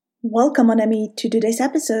Welcome, mon ami, to today's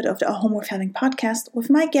episode of the A Home Worth Having podcast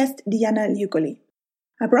with my guest, Dijana Llugoli.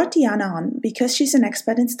 I brought Dijana on because she's an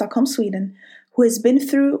expat in Stockholm, Sweden, who has been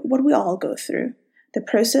through what we all go through, the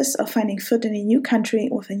process of finding foot in a new country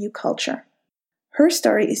with a new culture. Her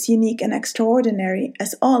story is unique and extraordinary,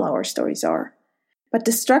 as all our stories are. But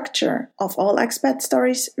the structure of all expat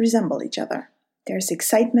stories resemble each other. There's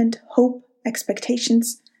excitement, hope,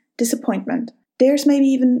 expectations, disappointment. There's maybe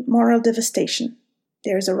even moral devastation.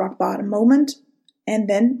 There's a rock bottom moment, and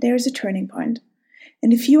then there's a turning point.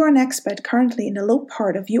 And if you are an expat currently in the low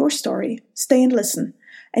part of your story, stay and listen,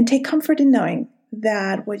 and take comfort in knowing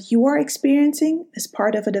that what you are experiencing is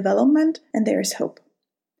part of a development and there is hope.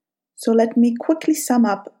 So let me quickly sum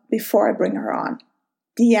up before I bring her on.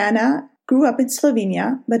 Dijana grew up in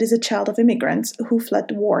Slovenia, but is a child of immigrants who fled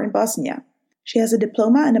the war in Bosnia. She has a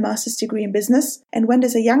diploma and a master's degree in business and went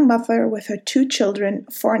as a young mother with her 2 children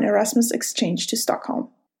for an Erasmus exchange to Stockholm.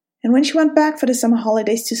 And when she went back for the summer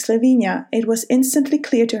holidays to Slovenia, it was instantly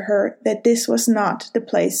clear to her that this was not the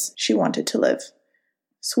place she wanted to live.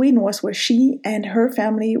 Sweden was where she and her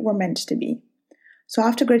family were meant to be. So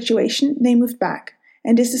after graduation, they moved back.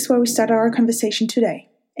 And this is where we start our conversation today.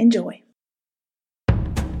 Enjoy.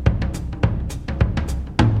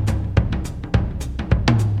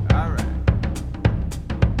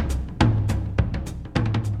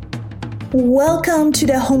 Welcome to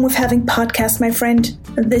the Home Worth Having podcast, my friend.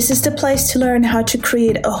 This is the place to learn how to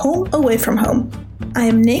create a home away from home. I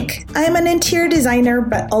am Nick. I am an interior designer,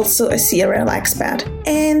 but also a serial expat.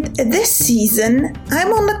 And this season,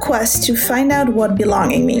 I'm on the quest to find out what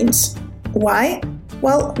belonging means. Why?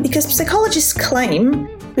 Well, because psychologists claim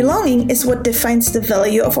belonging is what defines the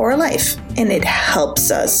value of our life, and it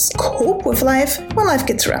helps us cope with life when life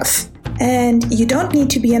gets rough. And you don't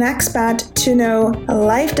need to be an expat to know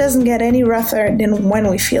life doesn't get any rougher than when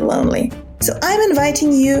we feel lonely. So I'm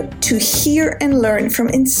inviting you to hear and learn from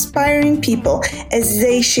inspiring people as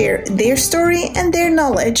they share their story and their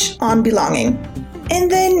knowledge on belonging.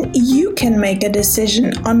 And then you can make a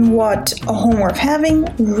decision on what a home worth having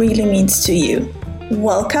really means to you.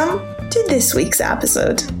 Welcome to this week's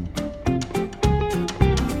episode.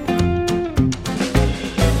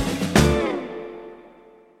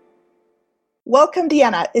 Welcome,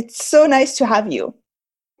 Dijana. It's so nice to have you.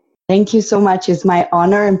 Thank you so much. It's my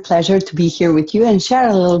honor and pleasure to be here with you and share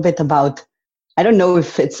a little bit about, I don't know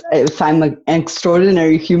if I'm an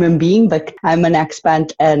extraordinary human being, but I'm an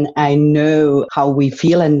expat and I know how we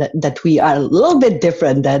feel and that we are a little bit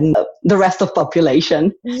different than the rest of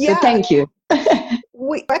population. Yeah. So thank you.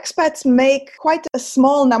 We expats make quite a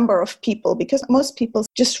small number of people because most people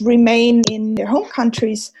just remain in their home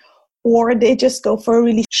countries, or they just go for a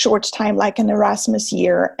really short time, like an Erasmus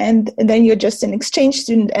year, and then you're just an exchange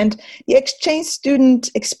student. And the exchange student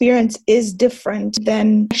experience is different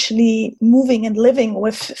than actually moving and living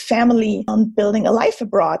with family and building a life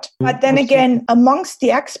abroad. But then again, amongst the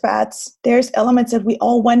expats, there's elements that we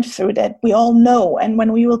all went through that we all know. And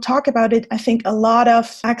when we will talk about it, I think a lot of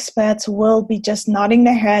expats will be just nodding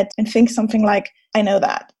their head and think something like, I know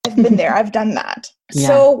that. I've been there. I've done that. Yeah.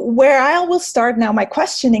 So where I will start now, my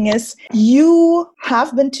questioning is, you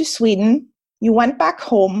have been to Sweden, you went back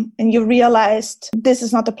home and you realized this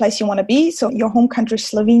is not the place you want to be. So your home country,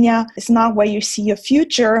 Slovenia, is not where you see your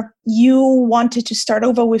future. You wanted to start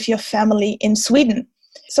over with your family in Sweden.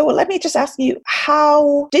 So let me just ask you,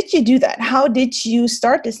 how did you do that? How did you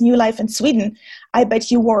start this new life in Sweden? I bet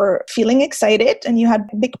you were feeling excited and you had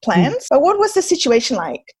big plans. But what was the situation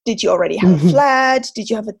like? Did you already have a flat? Did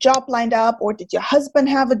you have a job lined up? Or did your husband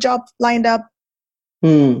have a job lined up?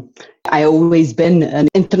 I always been an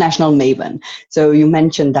international maven. So you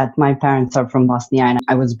mentioned that my parents are from Bosnia and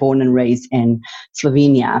I was born and raised in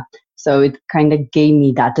Slovenia. So it kind of gave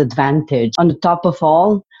me that advantage. On the top of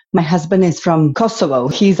all, my husband is from Kosovo.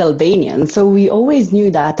 He's Albanian. So we always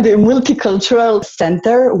knew that the multicultural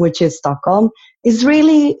center, which is Stockholm, is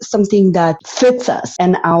really something that fits us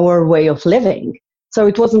and our way of living. So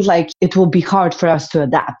it wasn't like it will be hard for us to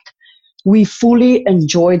adapt. We fully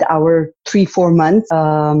enjoyed our 3-4 months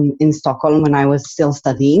in Stockholm when I was still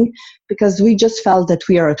studying because we just felt that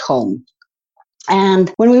we are at home. And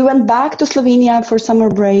when we went back to Slovenia for summer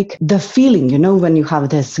break, the feeling, when you have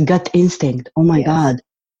this gut instinct, oh my God,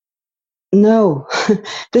 no,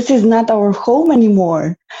 this is not our home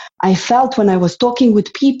anymore. I felt when I was talking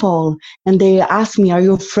with people and they asked me, are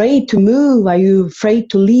you afraid to move? Are you afraid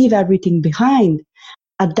to leave everything behind?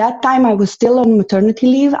 At that time, I was still on maternity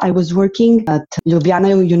leave. I was working at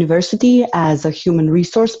Ljubljana University as a human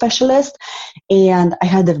resource specialist. And I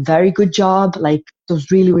had a very good job, like it was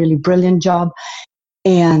really, really brilliant job.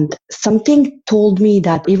 And something told me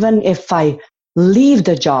that even if I leave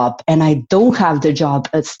the job and I don't have the job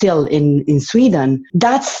still in Sweden,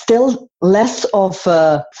 that's still less of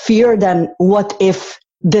a fear than what if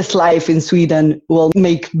this life in Sweden will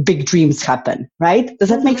make big dreams happen, right? Does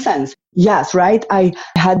that make sense? Yes, right? I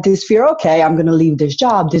had this fear, okay, I'm going to leave this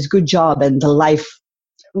job, this good job, and the life.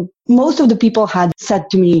 Most of the people had said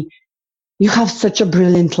to me, you have such a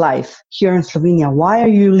brilliant life here in Slovenia. Why are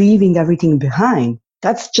you leaving everything behind?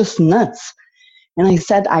 That's just nuts. And I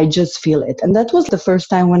said, I just feel it. And that was the first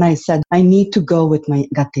time when I said, I need to go with my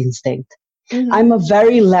gut instinct. I'm a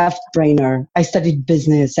very left brainer. I studied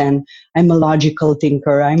business and I'm a logical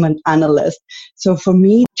thinker. I'm an analyst. So for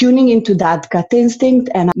me, tuning into that gut instinct,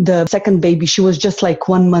 and the second baby, she was just like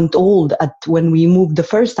 1 month old when we moved the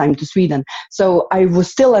first time to Sweden. So I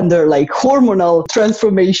was still under like hormonal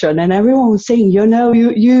transformation, and everyone was saying,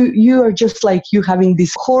 you are just like you having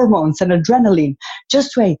these hormones and adrenaline.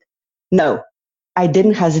 Just wait. No. I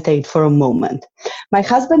didn't hesitate for a moment. My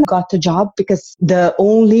husband got the job because the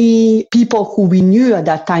only people who we knew at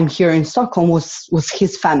that time here in Stockholm was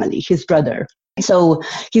his family, his brother. So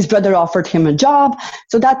his brother offered him a job.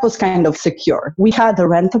 So that was kind of secure. We had a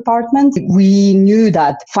rent apartment. We knew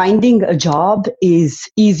that finding a job is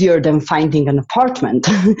easier than finding an apartment.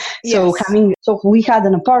 So we had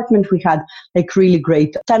an apartment. We had like really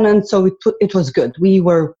great tenants. So it was good. We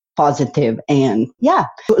were positive. And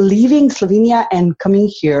leaving Slovenia and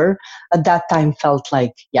coming here at that time felt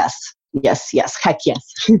like, yes, heck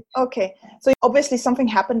yes. Okay. So obviously something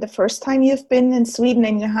happened the first time you've been in Sweden,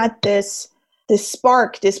 and you had this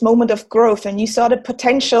spark, this moment of growth, and you saw the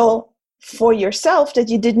potential for yourself that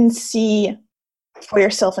you didn't see for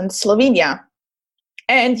yourself in Slovenia.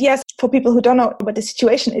 And yes, for people who don't know about the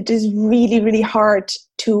situation, it is really, really hard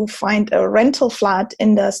to find a rental flat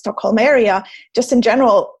in the Stockholm area. Just in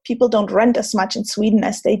general, people don't rent as much in Sweden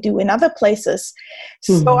as they do in other places.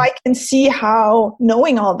 So I can see how,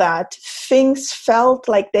 knowing all that, things felt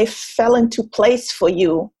like they fell into place for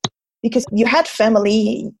you. Because you had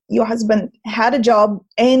family, your husband had a job,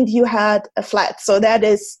 and you had a flat. So that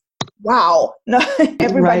is, wow.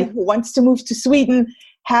 Everybody who wants to move to Sweden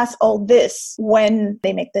has all this when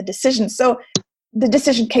they make the decision. So the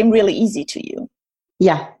decision came really easy to you.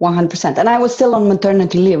 Yeah, 100%. And I was still on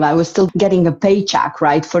maternity leave. I was still getting a paycheck,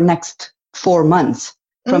 right, for next 4 months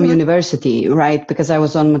from university, right, because I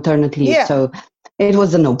was on maternity leave. Yeah. So it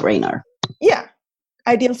was a no-brainer. Yeah,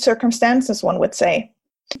 ideal circumstances, one would say.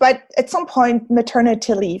 But at some point,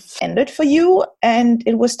 maternity leave ended for you, and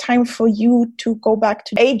it was time for you to go back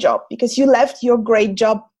to a job because you left your great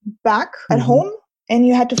job back at home and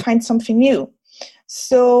you had to find something new.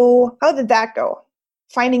 So how did that go?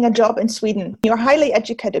 Finding a job in Sweden. You're a highly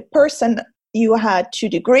educated person. You had 2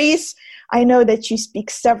 degrees. I know that you speak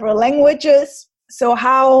several languages. So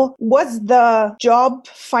how was the job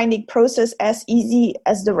finding process as easy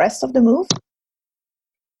as the rest of the move?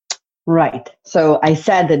 Right. So I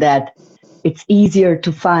said that it's easier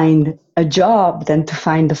to find a job than to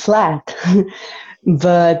find a flat.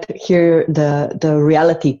 But here the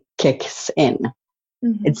reality kicks in.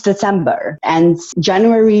 It's December and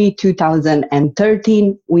January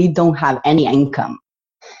 2013, we don't have any income.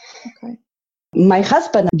 Okay. My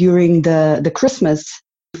husband, during the Christmas,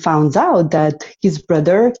 found out that his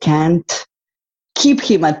brother can't keep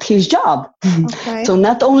him at his job. Okay. So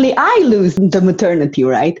not only I lose the maternity,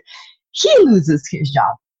 right? He loses his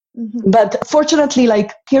job. But fortunately,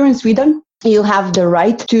 like here in Sweden, you have the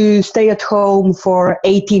right to stay at home for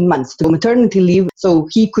 18 months to maternity leave. So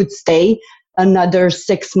he could stay another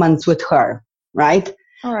 6 months with her, right?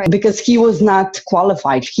 All right. Because he was not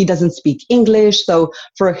qualified. He doesn't speak English. So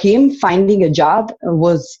for him, finding a job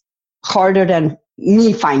was harder than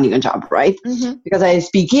me finding a job, right? Because I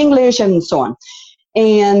speak English and so on.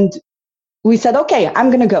 And we said, okay, I'm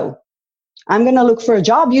going to go. I'm going to look for a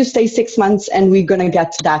job. You stay 6 months and we're going to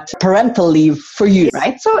get that parental leave for you,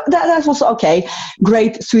 right? So that was okay.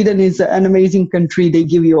 Great. Sweden is an amazing country. They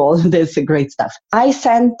give you all this great stuff. I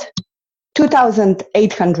sent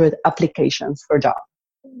 2,800 applications for a job.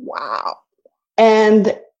 Wow.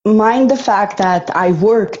 And mind the fact that I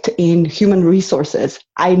worked in human resources.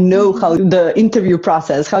 I know how the interview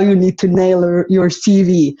process, how you need to nail your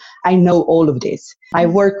CV. I know all of this. I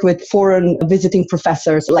worked with foreign visiting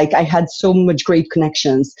professors. Like I had so much great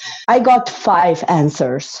connections. I got 5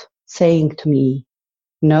 answers saying to me,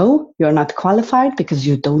 no, you're not qualified because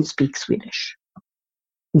you don't speak Swedish.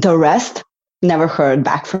 The rest, never heard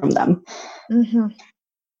back from them.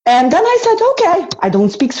 And then I said, okay, I don't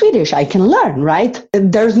speak Swedish. I can learn, right?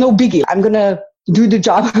 There's no biggie. I'm going to do the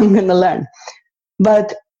job. I'm going to learn.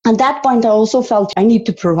 But at that point, I also felt I need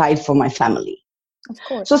to provide for my family. Of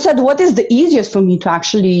course. So I said, what is the easiest for me to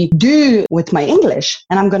actually do with my English?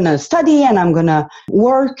 And I'm going to study and I'm going to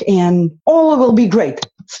work and all will be great.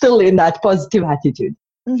 Still in that positive attitude.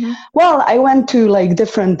 Mm-hmm. Well, I went to like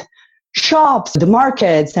different shops, the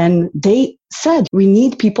markets, and they said, we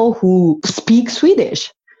need people who speak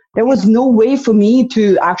Swedish. There was no way for me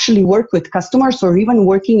to actually work with customers or even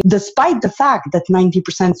working, despite the fact that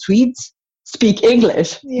 90% Swedes speak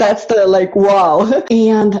English. Yeah. That's the like, wow.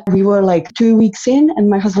 And we were like 2 weeks in and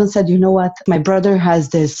my husband said, you know what? My brother has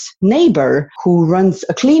this neighbor who runs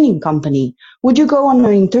a cleaning company. Would you go on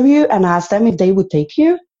an interview and ask them if they would take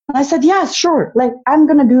you? And I said, yes, sure. Like, I'm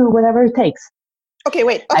going to do whatever it takes. Okay,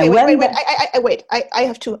 wait. I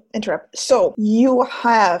have to interrupt. So you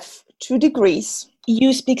have 2 degrees.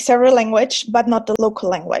 You speak several languages, but not the local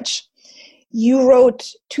language. You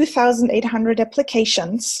wrote 2,800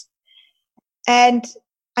 applications. And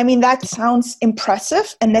I mean, that sounds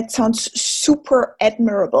impressive and that sounds super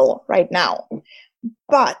admirable right now.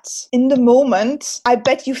 But in the moment, I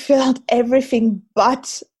bet you felt everything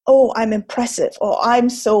but, oh, I'm impressive or I'm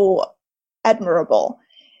so admirable.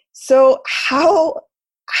 So how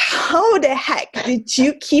the heck did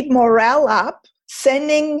you keep morale up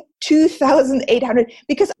sending 2,800?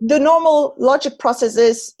 Because the normal logic process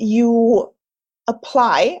is you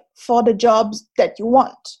apply for the jobs that you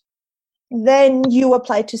want. Then you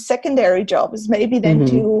apply to secondary jobs, maybe then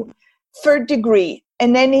to 3rd degree.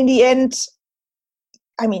 And then in the end,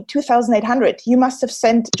 I mean, 2,800, you must have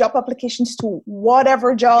sent job applications to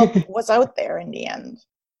whatever job was out there in the end.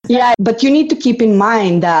 Yeah, but you need to keep in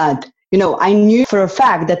mind that, you know, I knew for a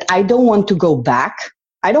fact that I don't want to go back.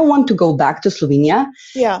 I don't want to go back to Slovenia.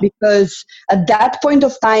 Yeah. Because at that point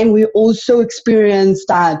of time, we also experienced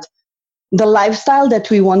that the lifestyle that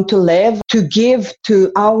we want to live, to give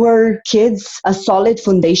to our kids a solid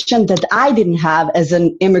foundation that I didn't have as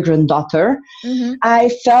an immigrant daughter. Mm-hmm. I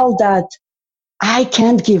felt that I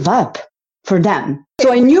can't give up for them.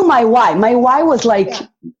 So I knew my why. My why was like,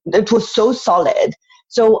 it was so solid.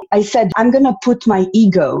 So I said, I'm going to put my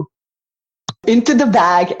ego into the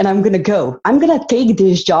bag and I'm going to go. I'm going to take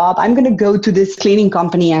this job. I'm going to go to this cleaning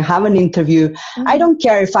company and have an interview. Mm-hmm. I don't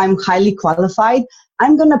care if I'm highly qualified.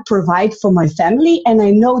 I'm going to provide for my family. And I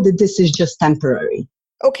know that this is just temporary.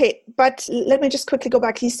 Okay, but let me just quickly go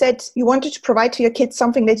back. You said you wanted to provide to your kids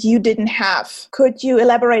something that you didn't have. Could you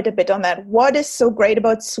elaborate a bit on that? What is so great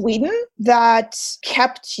about Sweden that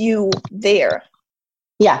kept you there?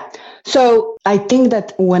 Yeah. So I think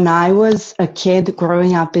that when I was a kid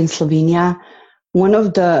growing up in Slovenia, one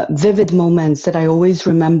of the vivid moments that I always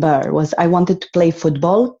remember was I wanted to play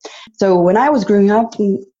football. So when I was growing up,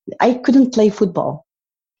 I couldn't play football.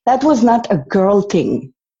 That was not a girl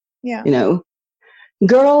thing. Yeah. You know,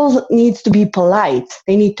 girls need to be polite.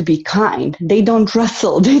 They need to be kind. They don't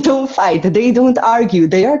wrestle. They don't fight. They don't argue.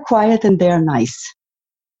 They are quiet and they are nice.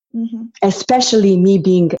 Mm-hmm. Especially me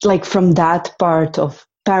being like from that part of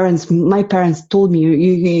parents. My parents told me,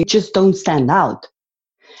 you just don't stand out.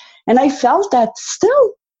 And I felt that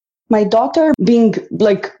still my daughter being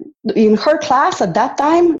like in her class at that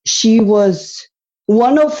time, she was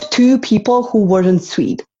one of 2 people who weren't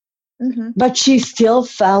Swede. Mm-hmm. But she still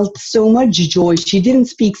felt so much joy. She didn't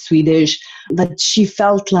speak Swedish, but she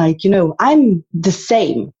felt like, you know, I'm the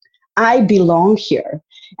same. I belong here.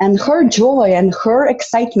 And her joy and her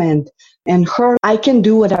excitement and her, I can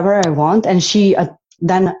do whatever I want. And she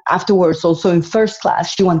then afterwards also in first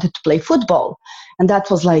class, she wanted to play football. And that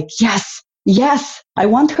was like, yes, I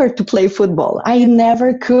want her to play football. I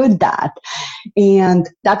never could that. And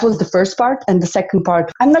that was the first part. And the second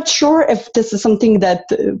part, I'm not sure if this is something that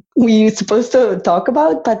we're supposed to talk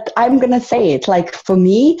about, but I'm going to say it. Like for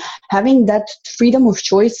me, having that freedom of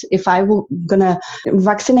choice, if I were going to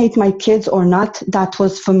vaccinate my kids or not, that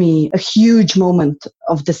was for me a huge moment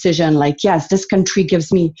of decision. Like, yes, this country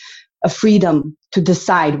gives me a freedom to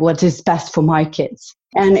decide what is best for my kids.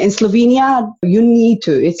 And in Slovenia, you need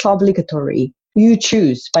to, it's obligatory. You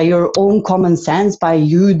choose by your own common sense, by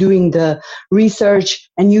you doing the research,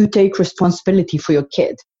 and you take responsibility for your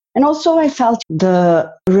kid. And also I felt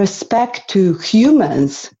the respect to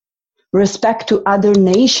humans, respect to other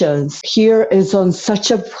nations here is on such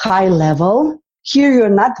a high level. Here you're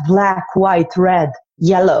not black, white, red,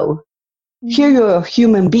 yellow. Here you're a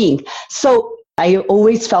human being. So I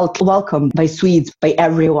always felt welcomed by Swedes, by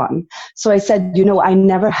everyone. So I said, you know, I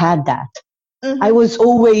never had that. Mm-hmm. I was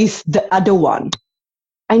always the other one.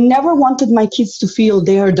 I never wanted my kids to feel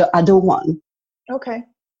they're the other one. Okay.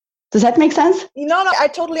 Does that make sense? No, I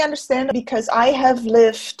totally understand because I have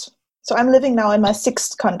lived, so I'm living now in my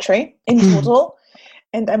 6th country in total,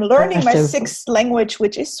 and I'm learning my 6th language,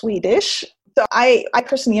 which is Swedish. So I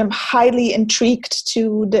personally am highly intrigued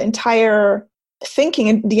to the entire thinking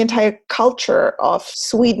and the entire culture of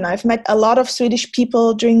Sweden. I've met a lot of Swedish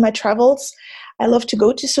people during my travels. I love to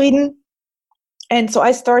go to Sweden. And so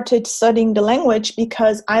I started studying the language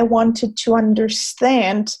because I wanted to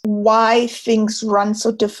understand why things run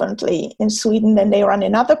so differently in Sweden than they run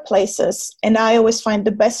in other places. And I always find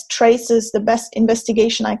the best traces, the best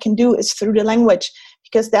investigation I can do is through the language,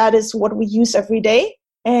 because that is what we use every day.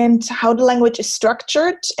 And how the language is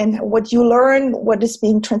structured and what you learn, what is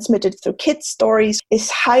being transmitted through kids' stories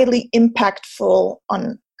is highly impactful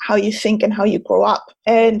on how you think and how you grow up.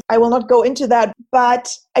 And I will not go into that,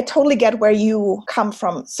 but I totally get where you come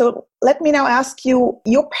from. So let me now ask you,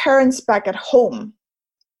 your parents back at home,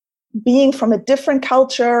 being from a different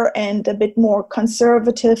culture and a bit more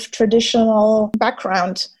conservative, traditional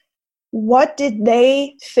background, what did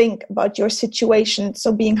they think about your situation?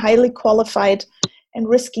 So being highly qualified and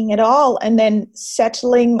risking it all and then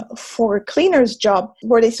settling for a cleaner's job,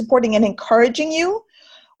 were they supporting and encouraging you?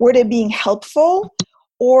 Were they being helpful?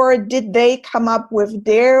 Or did they come up with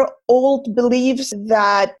their old beliefs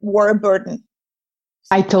that were a burden?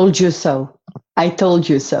 I told you so. I told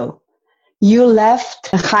you so. You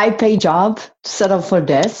left a high-paid job to settle for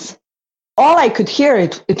this. All I could hear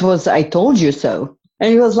it was, I told you so.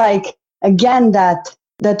 And it was like, again, that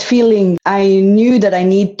feeling I knew that I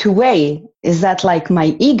need to weigh. Is that like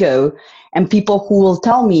my ego? And people who will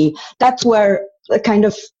tell me, that's where kind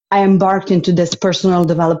of I embarked into this personal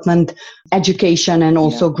development, education, and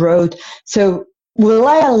also growth. So will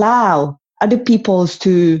I allow other people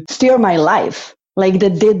to steer my life like they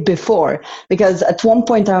did before? Because at one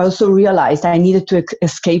point I also realized I needed to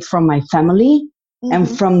escape from my family and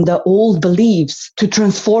from the old beliefs to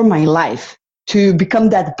transform my life, to become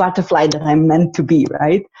that butterfly that I'm meant to be,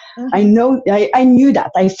 right? I knew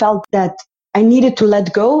that. I felt that I needed to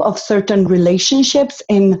let go of certain relationships,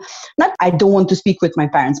 and not, I don't want to speak with my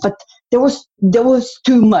parents, but there was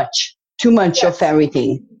too much of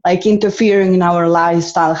everything, like interfering in our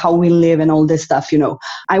lifestyle, how we live and all this stuff,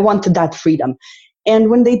 I wanted that freedom. And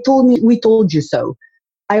when they told me, we told you so,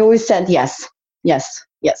 I always said, yes.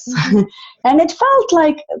 And it felt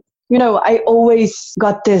like, I always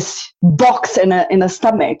got this box in a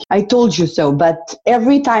stomach. I told you so. But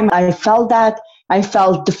every time I felt that, I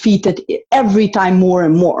felt defeated every time more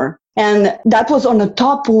and more. And that was on the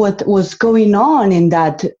top of what was going on in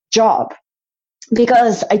that job.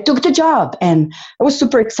 Because I took the job and I was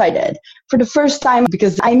super excited for the first time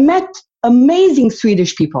because I met amazing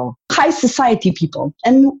Swedish people, high society people,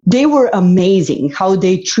 and they were amazing how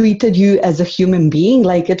they treated you as a human being.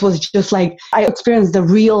 Like it was just like I experienced the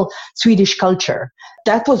real Swedish culture.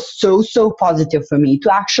 That was so positive for me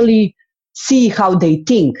to actually see how they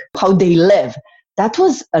think, how they live. That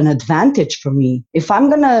was an advantage for me. If I'm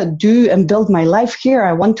going to do and build my life here,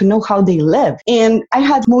 I want to know how they live. And I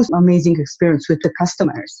had most amazing experience with the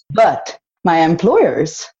customers. But my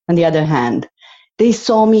employers, on the other hand, they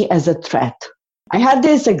saw me as a threat. I had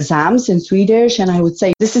these exams in Swedish and I would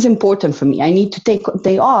say, this is important for me. I need to take a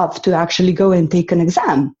day off to actually go and take an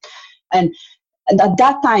exam. And at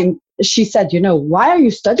that time, she said, why are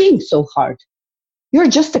you studying so hard? You're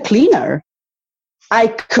just a cleaner. I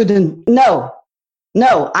couldn't, no,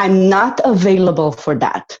 I'm not available for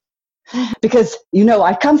that. Because,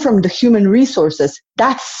 I come from the human resources.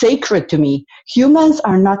 That's sacred to me. Humans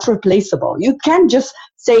are not replaceable. You can't just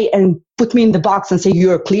say and put me in the box and say,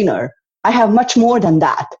 you're a cleaner. I have much more than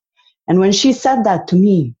that. And when she said that to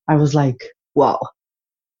me, I was like, wow.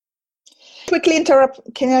 Quickly interrupt,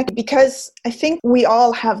 because I think we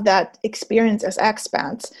all have that experience as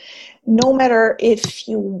expats. No matter if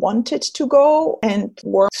you wanted to go and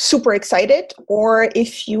were super excited, or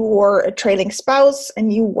if you were a trailing spouse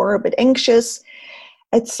and you were a bit anxious,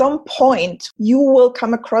 at some point you will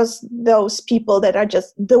come across those people that are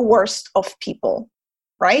just the worst of people,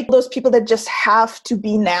 right? Those people that just have to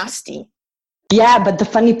be nasty. Yeah, but the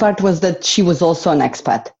funny part was that she was also an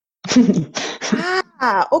expat.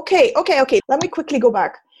 Okay. Let me quickly go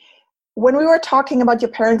back. When we were talking about your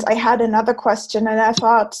parents, I had another question and I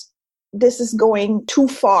thought, this is going too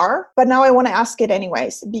far, but now I want to ask it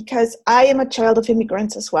anyways, because I am a child of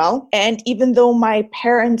immigrants as well. And even though my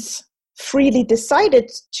parents freely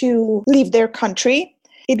decided to leave their country,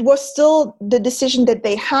 it was still the decision that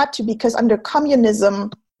they had to, because under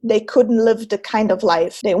communism, they couldn't live the kind of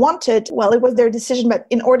life they wanted. Well, it was their decision, but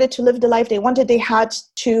in order to live the life they wanted, they had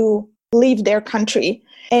to leave their country.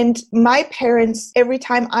 And my parents, every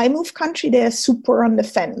time I move country, they're super on the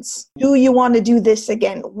fence. Do you want to do this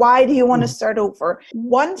again? Why do you want to start over?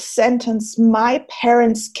 One sentence my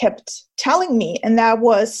parents kept telling me, and that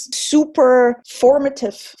was super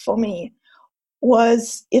formative for me,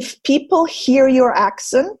 was if people hear your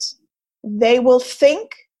accent, they will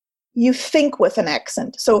think you think with an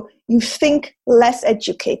accent. So you think less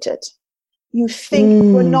educated. You think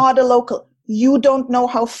you're not a local. You don't know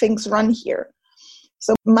how things run here.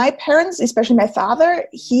 So my parents, especially my father,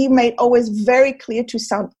 he made always very clear to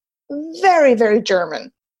sound very, very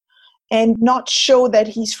German and not show that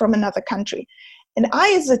he's from another country. And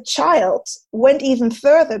I, as a child, went even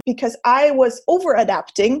further because I was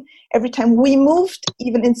over-adapting. Every time we moved,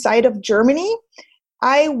 even inside of Germany,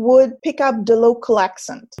 I would pick up the local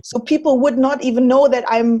accent. So people would not even know that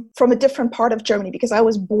I'm from a different part of Germany because I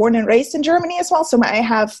was born and raised in Germany as well. So I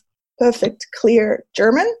have perfect, clear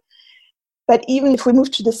German. But even if we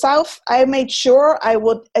moved to the south, I made sure I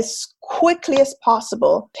would, as quickly as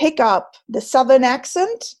possible, pick up the southern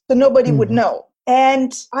accent so nobody would know.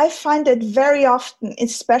 And I find it very often,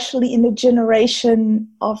 especially in the generation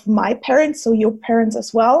of my parents, so your parents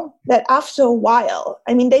as well, that after a while,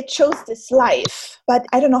 I mean, they chose this life, but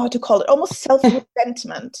I don't know how to call it, almost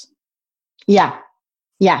self-resentment. Yeah,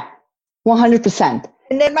 100%.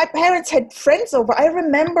 And then my parents had friends over. I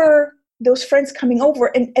remember those friends coming over,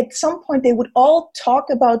 and at some point they would all talk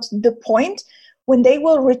about the point when they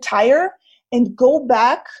will retire and go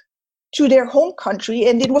back to their home country.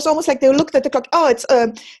 And it was almost like they looked at the clock. Oh, it's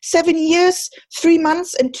 7 years, 3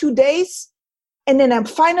 months and 2 days. And then I'm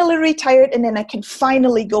finally retired and then I can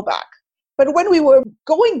finally go back. But when we were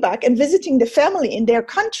going back and visiting the family in their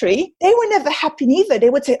country, they were never happy neither. They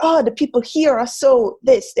would say, oh, the people here are so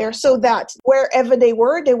this, they're so that. Wherever they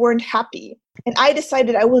were, they weren't happy. And I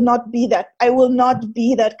decided I will not be that. I will not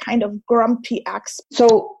be that kind of grumpy axe.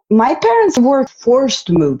 So my parents were forced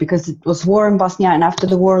to move because it was war in Bosnia. And after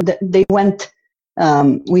the war, they went,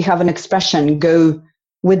 we have an expression, go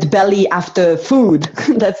with belly after food.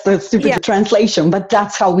 That's the stupid translation, but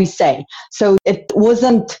that's how we say. So it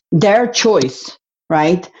wasn't their choice,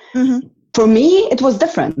 right? Mm-hmm. For me, it was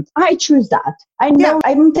different. I choose that. I know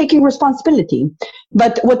I'm taking responsibility.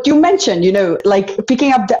 But what you mentioned, like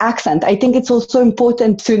picking up the accent, I think it's also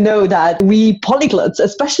important to know that we polyglots,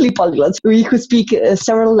 especially polyglots, we who speak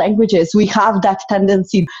several languages, we have that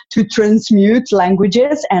tendency to transmute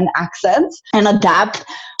languages and accents and adapt.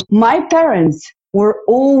 My parents were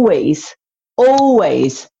always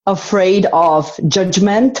afraid of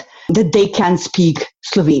judgment that they can speak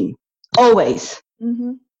Slovene. Always.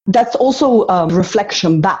 Mm-hmm. That's also a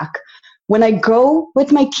reflection back. When I go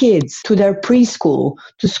with my kids to their preschool,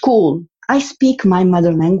 to school, I speak my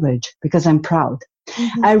mother language because I'm proud.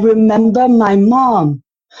 Mm-hmm. I remember my mom.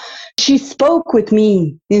 She spoke with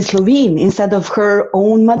me in Slovene instead of her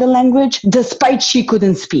own mother language, despite she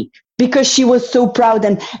couldn't speak, because she was so proud.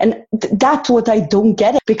 And that's what I don't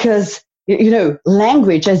get it, because,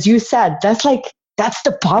 language, as you said, that's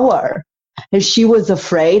the power. And she was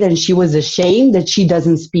afraid and she was ashamed that she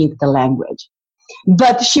doesn't speak the language.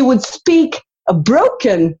 But she would speak a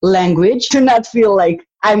broken language to not feel like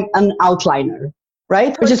I'm an outliner,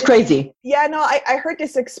 right? Which is crazy. Yeah, no, I heard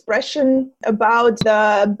this expression about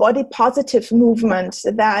the body positive movement,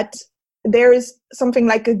 that there is something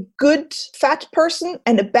like a good fat person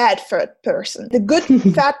and a bad fat person. The good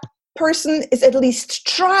fat person is at least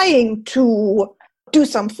trying to do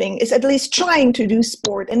something, is at least trying to do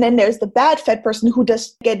sport. And then there's the bad fat person who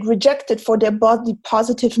does get rejected for their body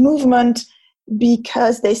positive movement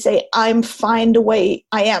because they say, I'm fine the way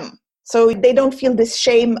I am. So they don't feel this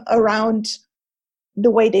shame around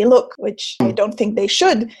the way they look, which I don't think they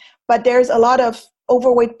should. But there's a lot of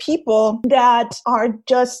overweight people that are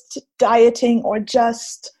just dieting or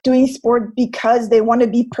just doing sport because they want to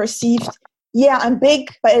be perceived. Yeah, I'm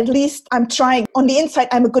big, but at least I'm trying. On the inside,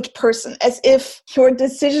 I'm a good person, as if your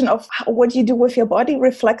decision of what you do with your body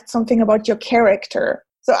reflects something about your character.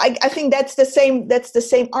 So I think that's the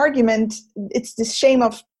same argument. It's the shame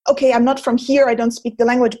of, okay, I'm not from here, I don't speak the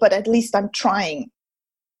language, but at least I'm trying.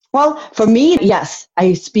 Well, for me, yes,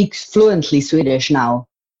 I speak fluently Swedish now.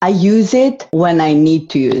 I use it when I need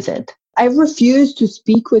to use it. I refuse to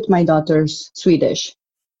speak with my daughters Swedish.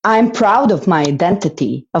 I'm proud of my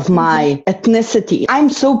identity, of my ethnicity. I'm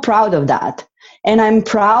so proud of that. And I'm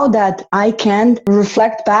proud that I can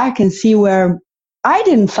reflect back and see where I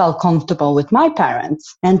didn't feel comfortable with my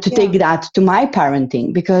parents and to take that to my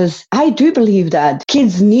parenting, because I do believe that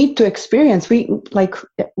kids need to experience.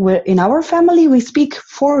 We're in our family, we speak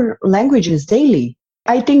 4 languages daily.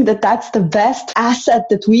 I think that that's the best asset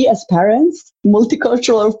that we as parents,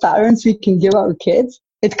 multicultural parents, we can give our kids.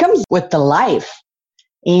 It comes with the life.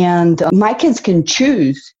 And my kids can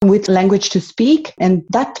choose which language to speak, and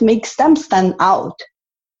that makes them stand out.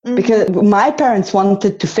 Mm-hmm. Because my parents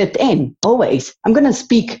wanted to fit in always. I'm going to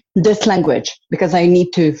speak this language because I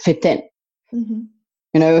need to fit in. Mm-hmm.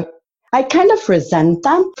 You know, I kind of resent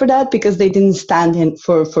them for that because they didn't stand in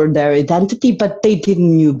for their identity, but they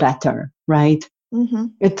didn't knew better, right? Mm-hmm.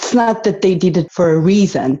 It's not that they did it for a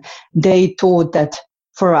reason. They thought that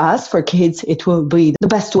for us, for kids, it will be the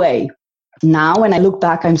best way. Now, when I look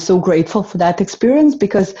back, I'm so grateful for that experience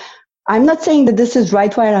because I'm not saying that this is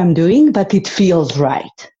right what I'm doing, but it feels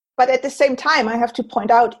right. But at the same time, I have to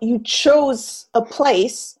point out, you chose a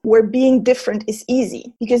place where being different is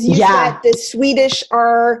easy, because you said the Swedish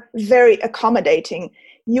are very accommodating.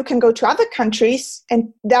 You can go to other countries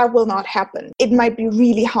and that will not happen. It might be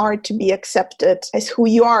really hard to be accepted as who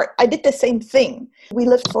you are. I did the same thing. We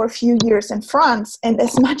lived for a few years in France, and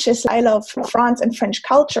as much as I love France and French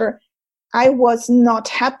culture, I was not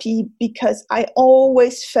happy because I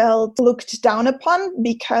always felt looked down upon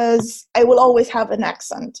because I will always have an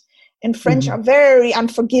accent. And French are very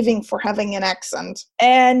unforgiving for having an accent.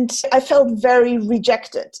 And I felt very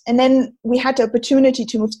rejected. And then we had the opportunity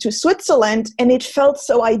to move to Switzerland, and it felt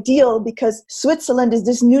so ideal because Switzerland is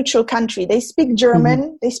this neutral country. They speak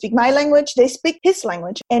German, they speak my language, they speak his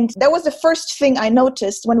language. And that was the first thing I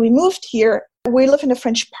noticed when we moved here. We live in the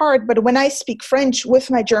French part, but when I speak French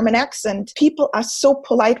with my German accent, people are so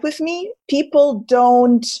polite with me. People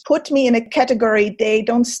don't put me in a category. They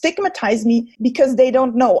don't stigmatize me because they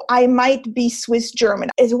don't know. I might be Swiss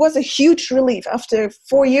German. It was a huge relief after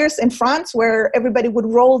 4 years in France where everybody would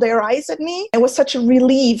roll their eyes at me. It was such a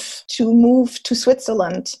relief to move to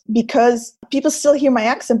Switzerland because people still hear my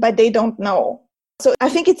accent, but they don't know. So I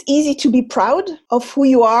think it's easy to be proud of who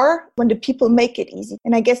you are when the people make it easy.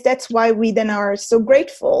 And I guess that's why we then are so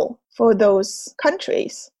grateful for those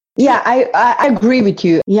countries. Yeah, I agree with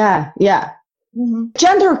you. Yeah.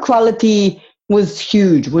 Gender equality was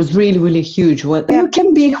huge, was really, really huge. You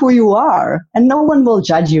can be who you are and no one will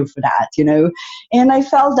judge you for that, you know. And I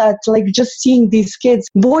felt that like just seeing these kids,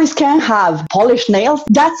 boys can have polished nails,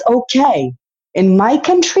 that's okay. In my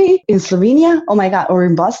country, in Slovenia, oh my God, or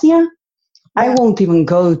in Bosnia, I won't even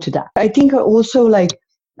go to that. I think also like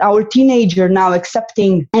our teenager now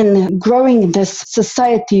accepting and growing in this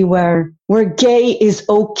society where gay is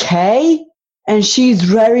okay. And she's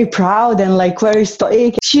very proud and like very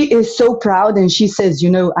stoic. She is so proud and she says, you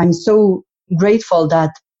know, I'm so grateful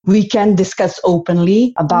that we can discuss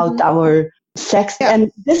openly about our sex.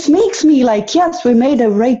 And this makes me like, yes, we made a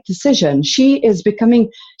right decision. She's becoming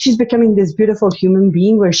this beautiful human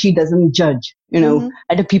being where she doesn't judge, you know,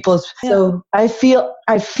 other people's. So I feel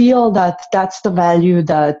that that's the value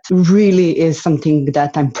that really is something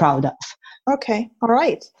that I'm proud of. Okay. All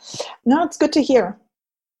right. No, it's good to hear.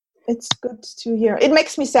 It's good to hear. It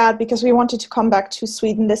makes me sad because we wanted to come back to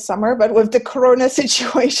Sweden this summer, but with the corona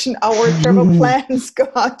situation, our travel plans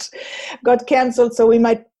got canceled, so we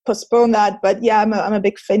might postpone that. But yeah, I'm a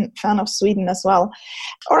big fan of Sweden as well.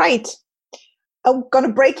 All right. I'm going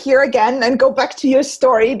to break here again and go back to your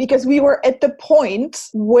story because we were at the point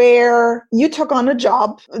where you took on a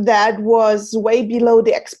job that was way below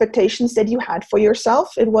the expectations that you had for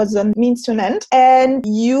yourself. It was a means to an end and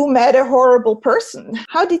you met a horrible person.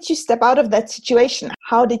 How did you step out of that situation?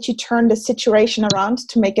 How did you turn the situation around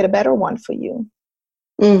to make it a better one for you?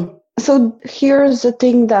 So here's the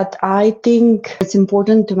thing that I think it's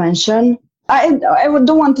important to mention. I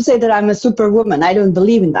don't want to say that I'm a superwoman. I don't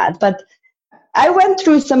believe in that, but I went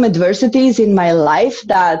through some adversities in my life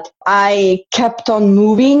that I kept on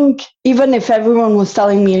moving, even if everyone was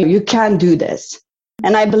telling me, you can't do this.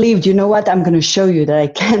 And I believed, you know what, I'm going to show you that I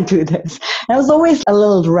can do this. I was always a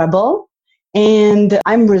little rebel and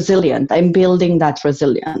I'm resilient. I'm building that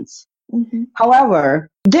resilience. However,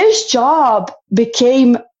 this job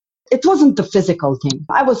it wasn't the physical thing.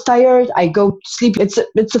 I was tired. I go to sleep. It's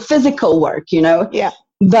a physical work, you know? Yeah.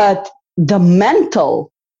 But the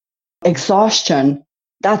mental exhaustion,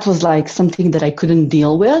 that was like something that I couldn't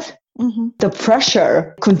deal with. The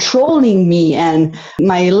pressure controlling me, and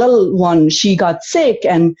my little one, she got sick,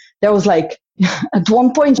 and there was like at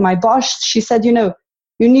one point my boss, she said, you know,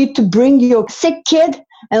 you need to bring your sick kid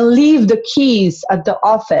and leave the keys at the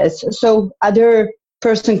office so other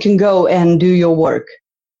person can go and do your work.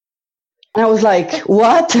 And I was like,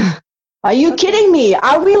 what? Are you kidding me?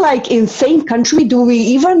 Are we like in same country? Do we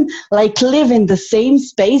even like live in the same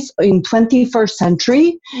space in 21st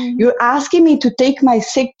century? You're asking me to take my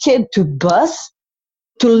sick kid to bus,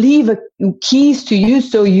 to leave keys to you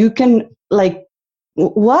so you can like,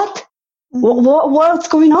 what? What's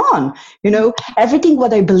going on? You know, everything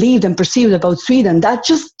what I believed and perceived about Sweden, that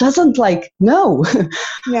just doesn't like, no.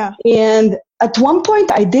 Yeah. And at one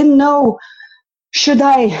point I didn't know, should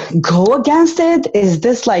I go against it? Is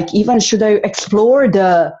this like, even should I explore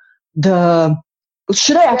the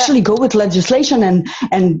should I actually go with legislation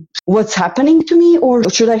and what's happening to me, or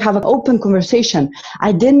should I have an open conversation?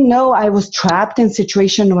 I didn't know I was trapped in a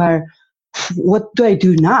situation where, what do I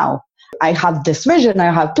do now? I have this vision,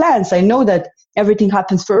 I have plans, I know that everything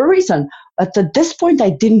happens for a reason. But at this point, I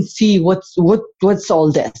didn't see what's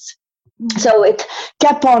all this. So it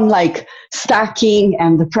kept on like stacking,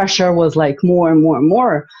 and the pressure was like more and more and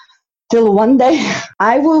more. Till one day,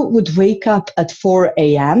 I would wake up at 4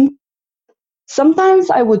 a.m. Sometimes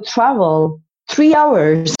I would travel 3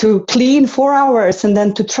 hours to clean 4 hours and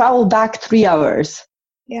then to travel back 3 hours.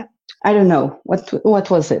 Yeah. I don't know. What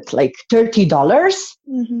was it? Like $30?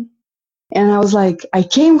 Mm-hmm. And I was like, I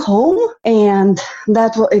came home and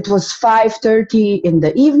it was 5:30 in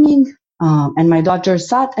the evening. And my daughter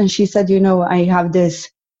sat and she said, I have this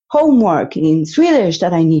homework in Swedish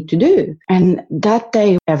that I need to do. And that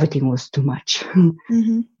day, everything was too much.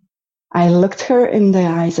 Mm-hmm. I looked her in the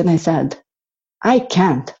eyes and I said, I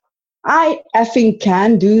can't. I effing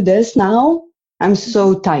can do this now. I'm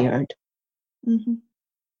so tired. Mm-hmm.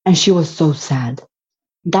 And she was so sad.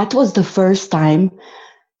 That was the first time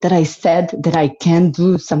that I said that I can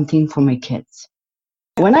do something for my kids.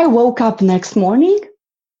 When I woke up next morning,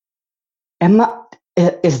 Emma,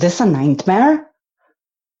 is this a nightmare?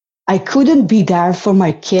 I couldn't be there for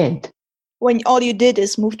my kid. When all you did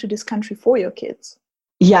is move to this country for your kids.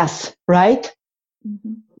 Yes, right?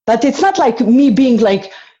 Mm-hmm. But it's not like me being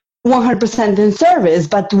like 100% in service,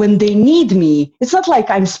 but when they need me, it's not like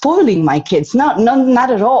I'm spoiling my kids. Not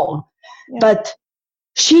at all. Yeah. But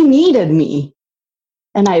she needed me.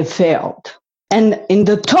 And I failed. And in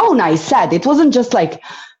the tone I said, it wasn't just like,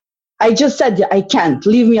 I just said, I can't,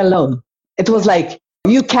 leave me alone. It was like,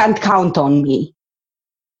 you can't count on me.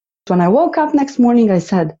 When I woke up next morning, I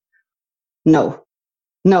said, no.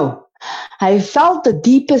 I felt the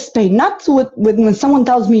deepest pain, not when someone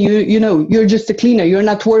tells me, you're just a cleaner, you're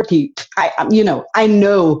not worthy. I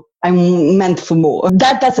know I'm meant for more.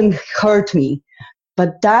 That doesn't hurt me.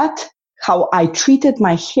 But how I treated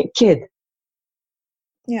my kid,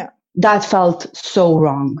 yeah, that felt so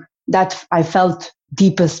wrong. That I felt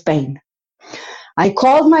deepest pain. I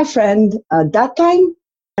called my friend at that time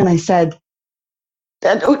and I said,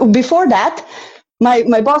 before that,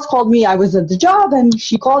 my boss called me. I was at the job and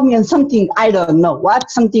she called me and something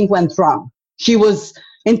went wrong. She was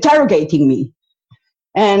interrogating me.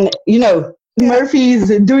 And,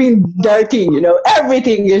 Murphy's doing their thing,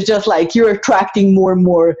 everything is just like you're attracting more and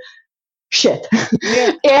more shit.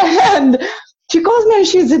 Yeah. And she calls me and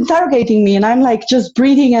she's interrogating me and I'm like just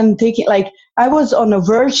breathing and thinking, like I was on a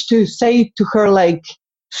verge to say to her like,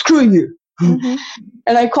 screw you. Mm-hmm.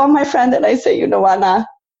 And I call my friend and I say, Anna,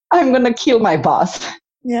 I'm going to kill my boss.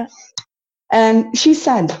 Yeah. And she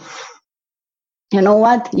said, you know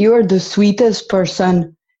what? You're the sweetest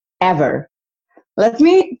person ever. Let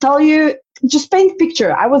me tell you, just paint a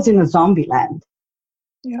picture. I was in a zombie land.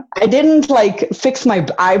 Yeah. I didn't like fix my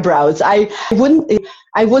eyebrows. I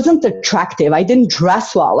wasn't attractive. I didn't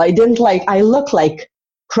dress well. I look like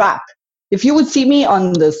crap. If you would see me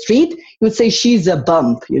on the street, you would say she's a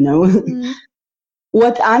bump, Mm.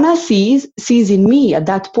 What Anna sees in me at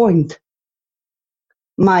that point,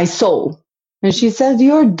 my soul. And she said,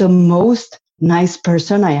 you're the most nice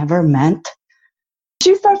person I ever met.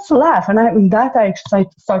 She starts to laugh and I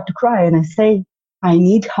start to cry and I say, I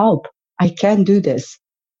need help. I can't do this.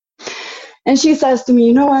 And she says to me,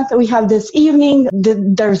 you know what, we have this evening,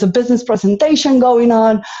 there's a business presentation going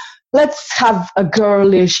on. Let's have a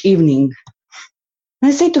girlish evening. And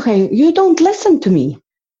I say to her, you don't listen to me.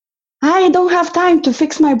 I don't have time to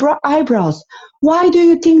fix my eyebrows. Why do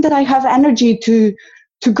you think that I have energy to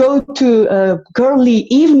go to a girly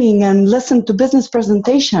evening and listen to business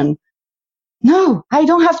presentation? No, I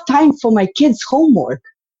don't have time for my kids' homework.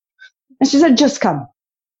 And she said, just come,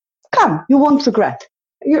 you won't regret.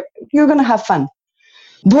 You're going to have fun.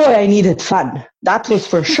 Boy, I needed fun. That was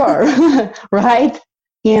for sure. Right?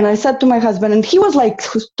 And I said to my husband, and he was like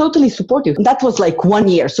totally supportive. That was like 1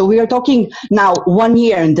 year. So we are talking now 1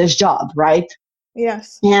 year in this job, right?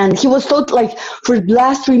 Yes. And he was like, for the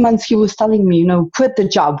last 3 months, he was telling me, quit the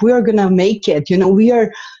job. We are going to make it. We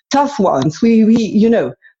are tough ones.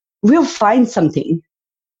 We'll find something.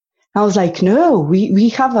 I was like, no, we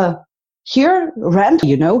have rent,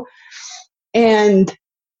 And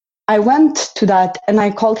I went to that and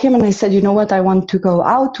I called him and I said, you know what, I want to go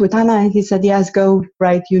out with Anna. And he said, yes, go,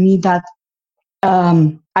 right, you need that.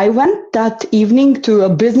 I went that evening to a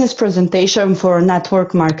business presentation for a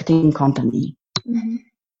network marketing company. Mm-hmm.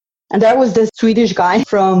 And there was this Swedish guy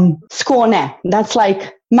from Skåne, that's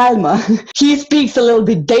like Malmö. He speaks a little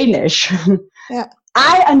bit Danish. Yeah.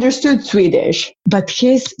 I understood Swedish, but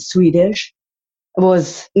his Swedish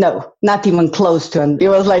was, no, not even close to it. It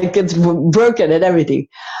was like it's broken and everything.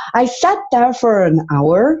 I sat there for an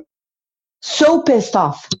hour, so pissed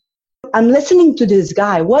off. I'm listening to this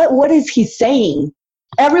guy. What is he saying?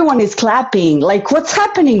 Everyone is clapping. Like, what's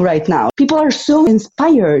happening right now? People are so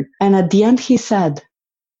inspired. And at the end, he said,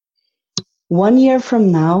 1 year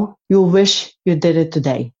from now, you'll wish you did it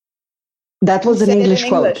today. That was an English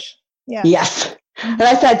quote. English. Yeah. Yes. And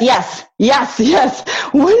I said, yes.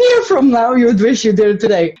 1 year from now, you would wish you did it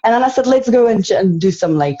today. And then I said, let's go and do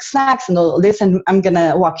some like snacks and all this, and I'm going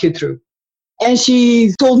to walk you through. And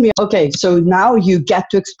she told me, okay, so now you get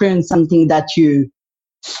to experience something that you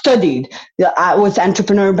studied. I was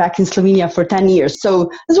entrepreneur back in Slovenia for 10 years.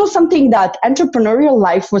 So this was something that entrepreneurial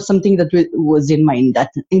life was something that was in my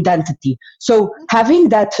identity. So having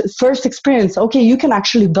that first experience, okay, you can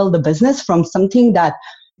actually build a business from something that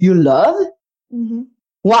you love. Mm-hmm.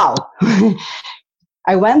 Wow.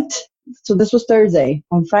 I went, so this was Thursday.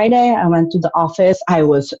 On Friday, I went to the office. I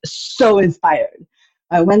was so inspired.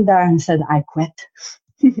 I went there and said, I quit.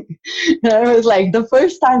 And it was like the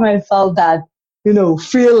first time I felt that,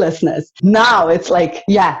 fearlessness. Now it's like,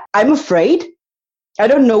 yeah, I'm afraid. I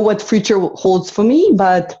don't know what future holds for me,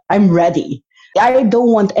 but I'm ready. I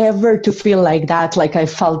don't want ever to feel like that, like I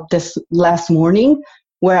felt this last morning,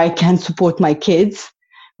 where I can't support my kids,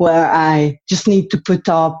 where I just need to put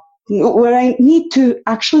up, where I need to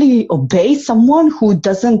actually obey someone who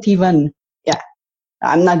doesn't even,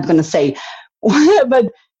 I'm not going to say,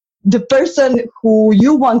 but the person who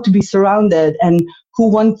you want to be surrounded and who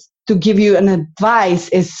wants to give you an advice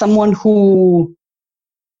is someone who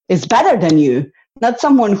is better than you, not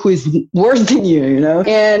someone who is worse than you,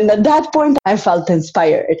 And at that point, I felt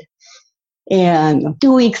inspired. And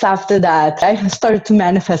 2 weeks after that, I started to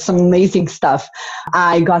manifest some amazing stuff.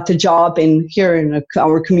 I got a job here in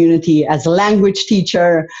our community as a language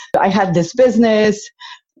teacher. I had this business.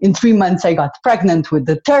 In 3 months, I got pregnant with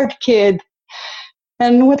the third kid.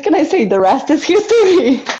 And what can I say? The rest is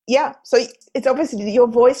history. Yeah. So it's obviously your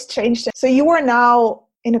voice changed. So you are now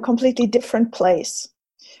in a completely different place.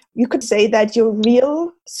 You could say that your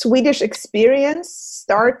real Swedish experience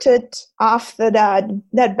started after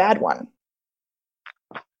that bad one.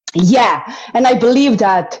 Yeah. And I believe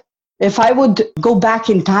that if I would go back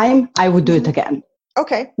in time, I would do it again.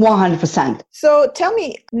 Okay. 100%. So tell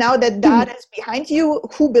me, now that is behind you,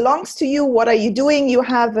 who belongs to you? What are you doing? You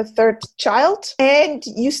have a third child and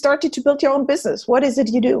you started to build your own business. What is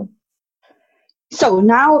it you do? So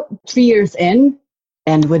now 3 years in,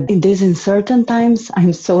 and with this in certain times,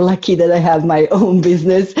 I'm so lucky that I have my own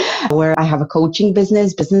business where I have a coaching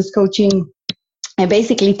business coaching. I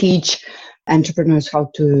basically teach entrepreneurs how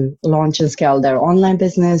to launch and scale their online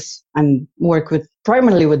business and work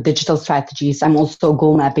primarily with digital strategies. I'm also a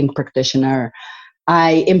goal mapping practitioner.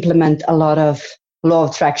 I implement a lot of law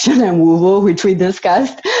of attraction and woo-woo, which we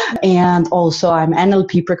discussed. And also I'm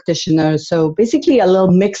NLP practitioner. So basically a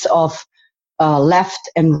little mix of left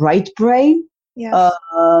and right brain. Yes.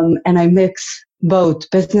 And I mix both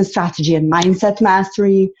business strategy and mindset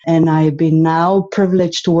mastery. And I've been now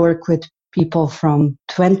privileged to work with people from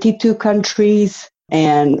 22 countries.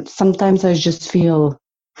 And sometimes I just feel,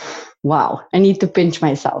 wow, I need to pinch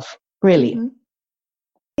myself. Really. Mm-hmm.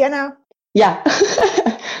 Dijana. Yeah.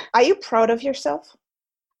 Are you proud of yourself?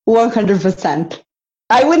 100%.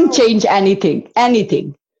 I wouldn't change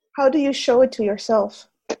anything. How do you show it to yourself?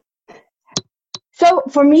 So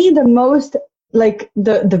for me, the most,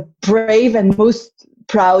 the brave and most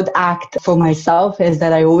proud act for myself is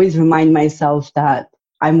that I always remind myself that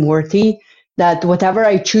I'm worthy, that whatever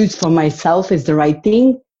I choose for myself is the right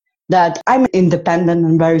thing, that I'm an independent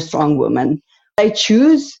and very strong woman. I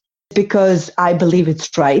choose because I believe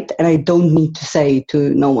it's right and I don't need to say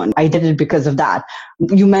to no one. I did it because of that.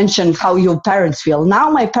 You mentioned how your parents feel.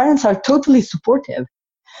 Now my parents are totally supportive.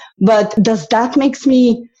 But does that make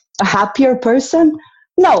me a happier person?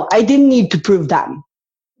 No, I didn't need to prove them.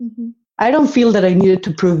 Mm-hmm. I don't feel that I needed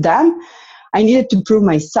to prove them. I needed to prove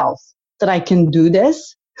myself that I can do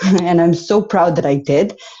this. And I'm so proud that I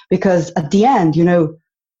did, because at the end,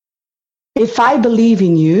 if I believe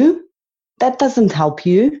in you, that doesn't help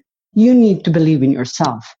you. You need to believe in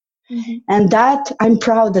yourself. Mm-hmm. And that I'm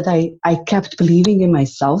proud that I kept believing in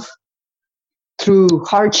myself through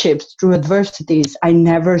hardships, through adversities. I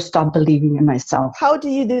never stopped believing in myself. How do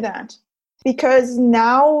you do that? Because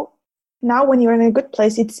now when you're in a good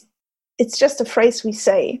place, it's just a phrase we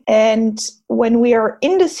say. And when we are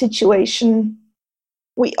in the situation,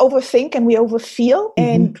 we overthink and we overfeel,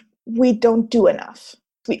 and we don't do enough.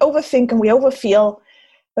 We overthink and we overfeel,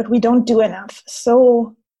 but we don't do enough.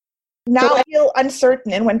 So now I feel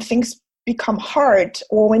uncertain, and when things become hard,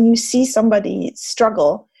 or when you see somebody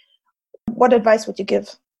struggle, what advice would you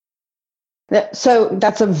give? So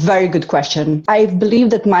that's a very good question. I believe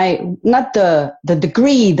that not the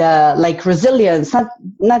degree, the like resilience,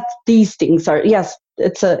 not these things are, yes,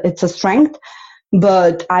 it's a strength,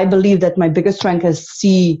 but I believe that my biggest strength is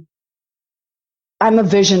I'm a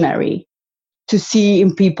visionary, to see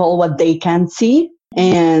in people what they can't see.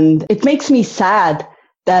 And it makes me sad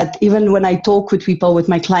that even when I talk with people, with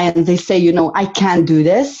my clients, they say, I can't do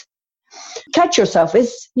this. Catch yourself,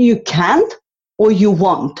 is you can't or you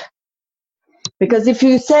won't. Because if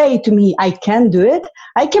you say to me, I can do it,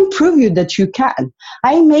 I can prove you that you can.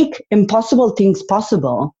 I make impossible things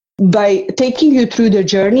possible by taking you through the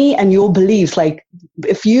journey and your beliefs. Like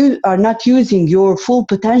if you are not using your full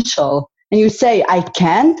potential and you say, I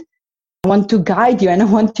can't, I want to guide you and I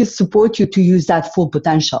want to support you to use that full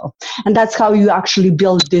potential. And that's how you actually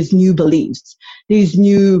build these new beliefs, these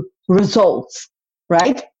new results,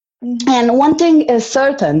 right? Mm-hmm. And one thing is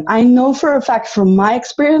certain. I know for a fact from my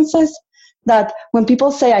experiences that when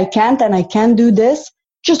people say I can't and I can't do this,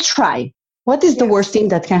 just try. What is the worst thing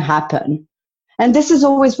that can happen? And this is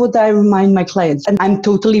always what I remind my clients. And I'm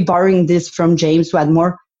totally borrowing this from James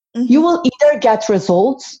Wedmore. Mm-hmm. You will either get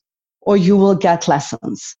results or you will get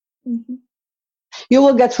lessons. Mm-hmm. You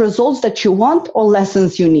will get results that you want or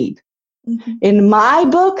lessons you need. Mm-hmm. In my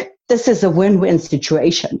book, this is a win-win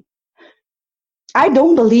situation. I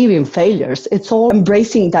don't believe in failures. It's all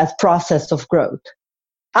embracing that process of growth.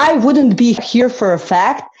 I wouldn't be here for a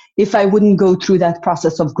fact if I wouldn't go through that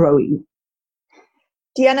process of growing.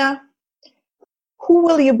 Dijana, who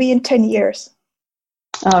will you be in 10 years?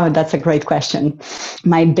 Oh, that's a great question.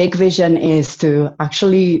 My big vision is to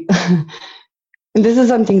actually, this is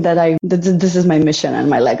something that this is my mission and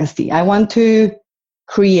my legacy. I want to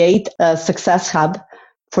create a success hub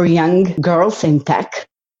for young girls in tech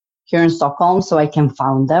here in Stockholm so I can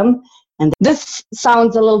found them. And this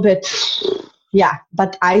sounds a little bit,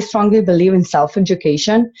 but I strongly believe in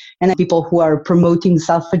self-education and people who are promoting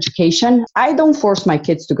self-education. I don't force my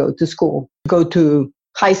kids to go to school, go to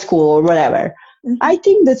high school or whatever. Mm-hmm. I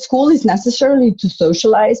think that school is necessarily to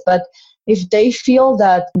socialize, but if they feel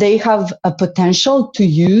that they have a potential to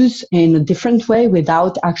use in a different way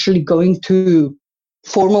without actually going to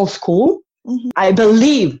formal school, mm-hmm. I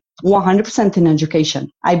believe 100% in education.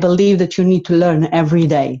 I believe that you need to learn every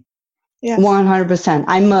day. Yes. 100%.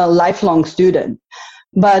 I'm a lifelong student,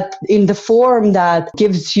 but in the form that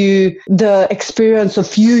gives you the experience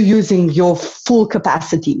of you using your full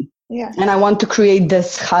capacity. Yeah. And I want to create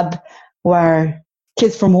this hub where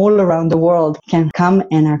kids from all around the world can come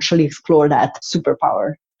and actually explore that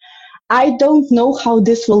superpower. I don't know how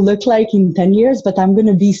this will look like in 10 years, but I'm going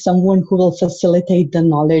to be someone who will facilitate the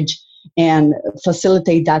knowledge and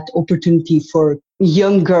facilitate that opportunity for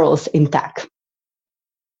young girls in tech.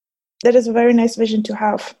 That is a very nice vision to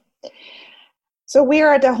have. So we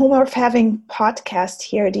are at the Home of Having podcast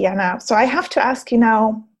here, Dijana. So I have to ask you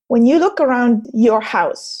now, when you look around your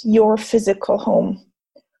house, your physical home,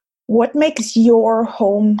 what makes your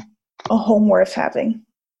home a home worth having?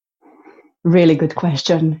 Really good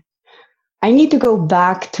question. I need to go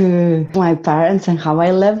back to my parents and how I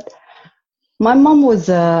lived. My mom was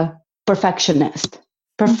a perfectionist.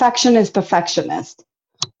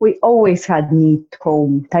 We always had neat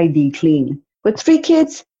home, tidy, clean. With 3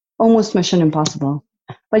 kids, almost mission impossible.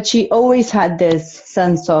 But she always had this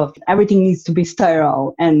sense of everything needs to be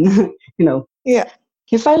sterile and, Yeah.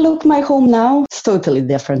 If I look my home now, it's totally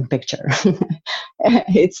different picture.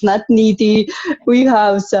 It's not needy. We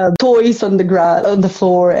have some toys on the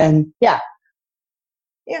floor and yeah.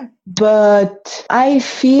 But I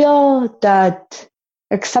feel that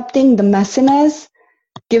accepting the messiness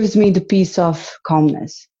gives me the peace of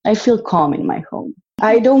calmness. I feel calm in my home.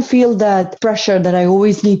 I don't feel that pressure that I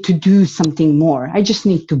always need to do something more. I just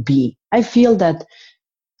need to be. I feel that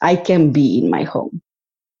I can be in my home.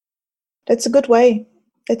 That's a good way.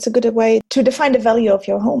 It's a good way to define the value of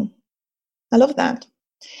your home. I love that.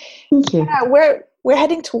 Thank you. Yeah, we're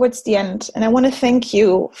heading towards the end, and I want to thank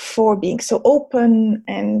you for being so open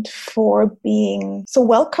and for being so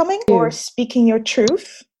welcoming, for speaking your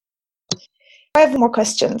truth. I have more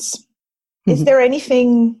questions. Mm-hmm. Is there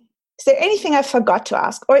anything I forgot to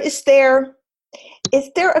ask, or is there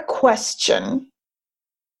a question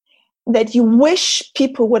that you wish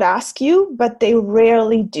people would ask you, but they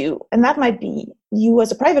rarely do? And that might be you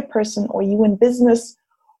as a private person or you in business.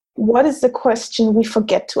 What is the question we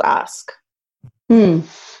forget to ask?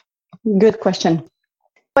 Good question.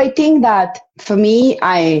 I think that for me,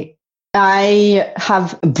 I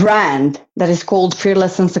have a brand that is called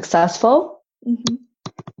Fearless and Successful. Mm-hmm.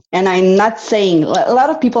 And I'm not saying, a lot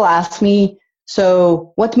of people ask me,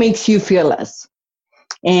 so what makes you fearless?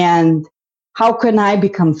 And how can I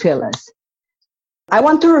become fearless? I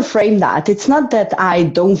want to reframe that. It's not that I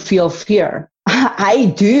don't feel fear.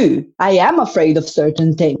 I do. I am afraid of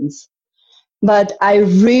certain things. But I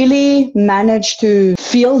really managed to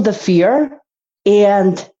feel the fear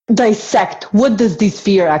and dissect what does this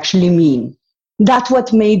fear actually mean. That's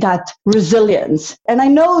what made that resilience. And I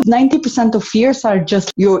know 90% of fears are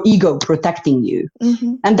just your ego protecting you.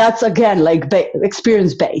 Mm-hmm. And that's, again, like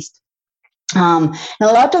experience based. And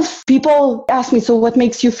a lot of people ask me, so what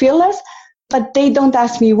makes you fearless? But they don't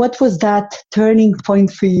ask me, what was that turning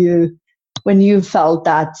point for you when you felt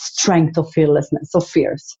that strength of fearlessness, of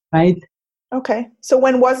fears, right? Okay. So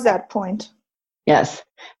when was that point? Yes.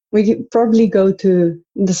 We probably go to,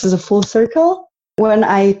 this is a full circle, when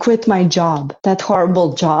I quit my job, that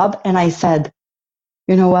horrible job. And I said,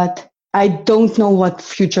 you know what? I don't know what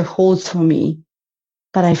future holds for me,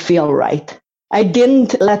 but I feel right. I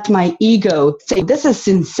didn't let my ego say, this is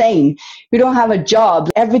insane. You don't have a job.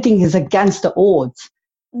 Everything is against the odds.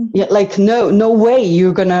 Mm-hmm. Like, no way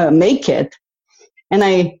you're going to make it. And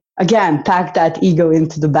I, again, packed that ego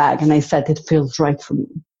into the bag and I said, it feels right for me.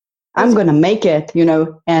 I'm going to make it,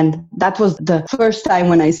 and that was the first time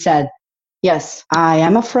when I said, yes, I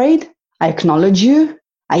am afraid. I acknowledge you.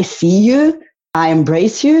 I see you. I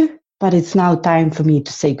embrace you, but it's now time for me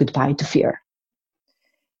to say goodbye to fear.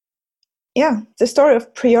 Yeah, it's a story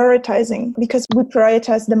of prioritizing, because we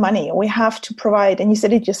prioritize the money. We have to provide. And you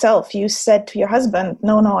said it yourself. You said to your husband,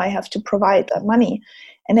 no, I have to provide that money.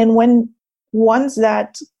 And then once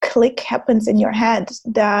that click happens in your head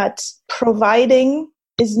that providing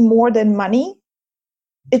is more than money,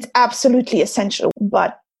 it's absolutely essential.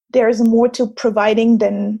 But there's more to providing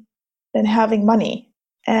than having money.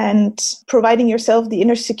 And providing yourself the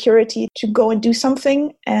inner security to go and do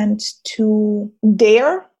something and to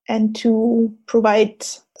dare and to provide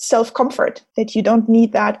self-comfort, that you don't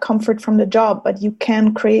need that comfort from the job, but you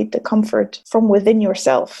can create the comfort from within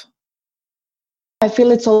yourself. I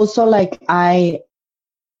feel it's also like I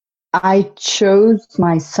chose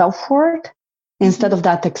my self-worth instead of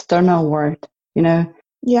that external worth,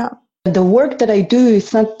 Yeah. The work that I do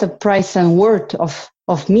is not the price and worth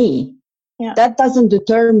of me. Yeah. That doesn't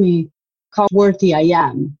determine me how worthy I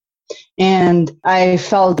am. And I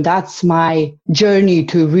felt that's my journey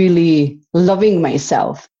to really loving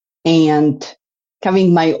myself and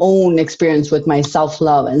having my own experience with my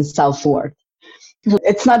self-love and self-worth.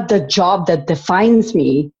 It's not the job that defines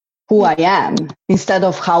me, who I am, instead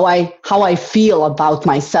of how I feel about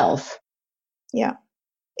myself. Yeah.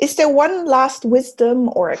 Is there one last wisdom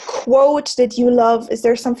or a quote that you love? Is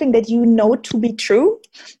there something that you know to be true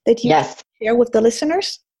that you can share with the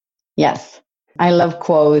listeners? Yes. I love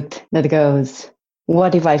quote that goes,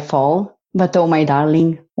 what if I fall? But oh, my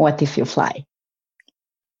darling, what if you fly?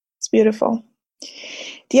 It's beautiful.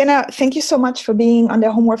 Dijana, thank you so much for being on the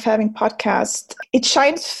Home Worth Having podcast. It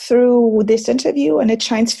shines through this interview and it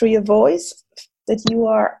shines through your voice that you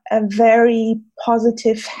are a very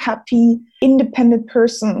positive, happy, independent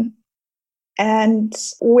person. And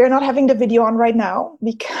we're not having the video on right now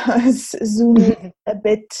because Zoom is a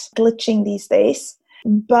bit glitching these days.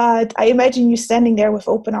 But I imagine you standing there with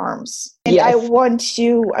open arms. And yes. I want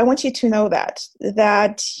you to know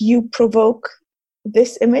that you provoke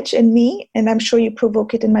this image in me, and I'm sure you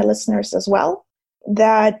provoke it in my listeners as well,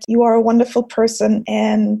 that you are a wonderful person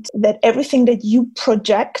and that everything that you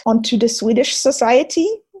project onto the Swedish society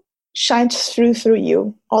shines through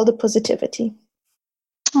you, all the positivity.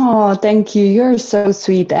 Oh, thank you. You're so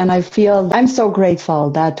sweet. And I feel I'm so grateful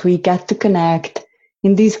that we get to connect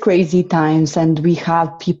in these crazy times and we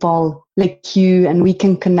have people like you and we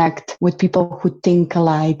can connect with people who think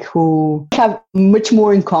alike, who have much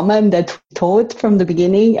more in common than we thought from the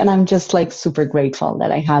beginning. And I'm just like super grateful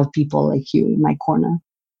that I have people like you in my corner.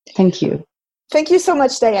 Thank you. Thank you so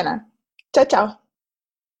much, Dijana. Ciao, ciao.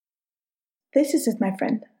 This is it, my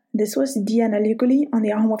friend. This was Dijana Llugoli on the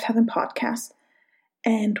Home Worth Having podcast.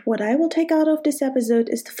 And what I will take out of this episode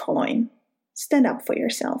is the following. Stand up for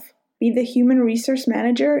yourself. Be the human resource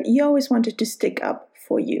manager you always wanted to stick up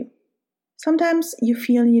for you. Sometimes you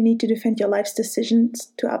feel you need to defend your life's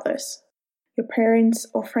decisions to others, your parents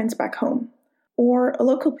or friends back home, or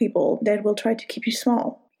local people that will try to keep you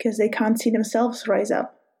small because they can't see themselves rise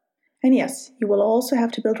up. And yes, you will also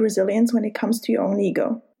have to build resilience when it comes to your own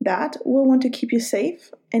ego. That will want to keep you safe,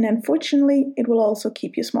 and unfortunately, it will also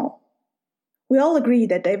keep you small. We all agree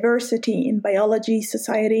that diversity in biology,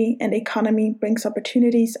 society, and economy brings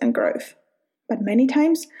opportunities and growth. But many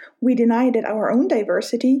times, we deny that our own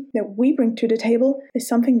diversity that we bring to the table is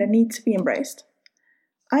something that needs to be embraced.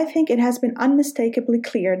 I think it has been unmistakably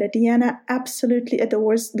clear that Dijana absolutely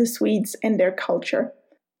adores the Swedes and their culture.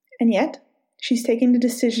 And yet, she's taking the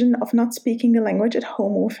decision of not speaking the language at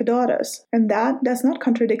home with her daughters. And that does not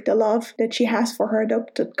contradict the love that she has for her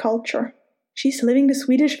adopted culture. She's living the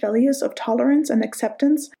Swedish values of tolerance and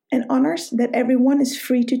acceptance and honors that everyone is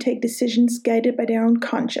free to take decisions guided by their own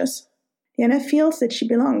conscience. Dijana feels that she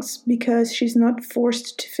belongs because she's not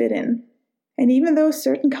forced to fit in. And even though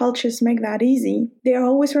certain cultures make that easy, there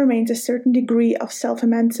always remains a certain degree of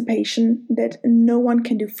self-emancipation that no one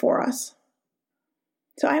can do for us.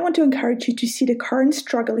 So I want to encourage you to see the current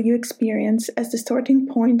struggle you experience as the starting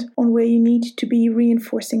point on where you need to be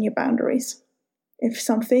reinforcing your boundaries. If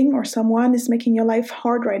something or someone is making your life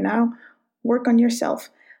hard right now, work on yourself.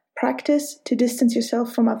 Practice to distance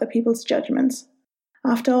yourself from other people's judgments.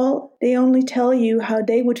 After all, they only tell you how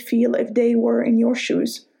they would feel if they were in your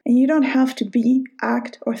shoes. And you don't have to be,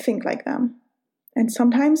 act, or think like them. And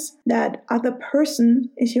sometimes that other person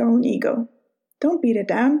is your own ego. Don't beat it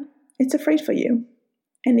down. It's afraid for you.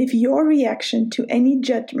 And if your reaction to any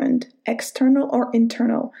judgment, external or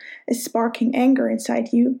internal, is sparking anger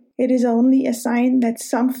inside you, it is only a sign that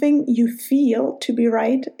something you feel to be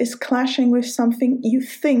right is clashing with something you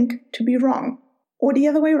think to be wrong, or the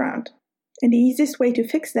other way around. And the easiest way to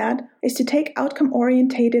fix that is to take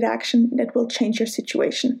outcome-orientated action that will change your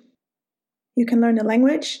situation. You can learn a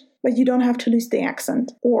language, but you don't have to lose the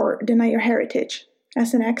accent or deny your heritage.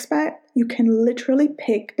 As an expat, you can literally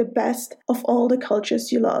pick the best of all the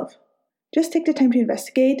cultures you love. Just take the time to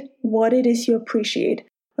investigate what it is you appreciate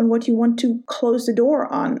and what you want to close the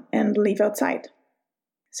door on and leave outside.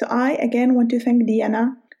 So I again want to thank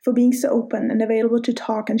Dijana for being so open and available to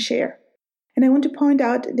talk and share. And I want to point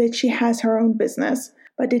out that she has her own business,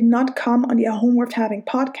 but did not come on the A Home Worth Having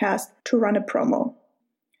podcast to run a promo.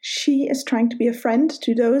 She is trying to be a friend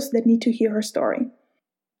to those that need to hear her story.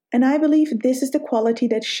 And I believe this is the quality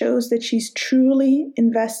that shows that she's truly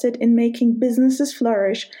invested in making businesses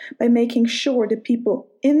flourish by making sure the people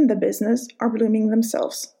in the business are blooming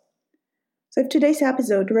themselves. So if today's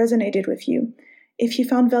episode resonated with you, if you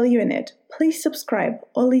found value in it, please subscribe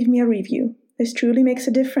or leave me a review. This truly makes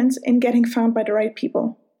a difference in getting found by the right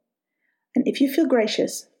people. And if you feel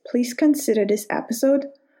gracious, please consider this episode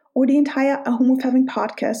or the entire A Home Worth Having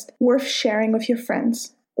podcast worth sharing with your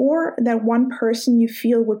friends, or that one person you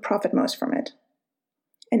feel would profit most from it.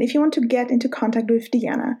 And if you want to get into contact with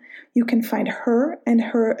Dijana, you can find her and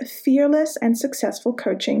her fearless and successful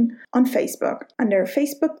coaching on Facebook under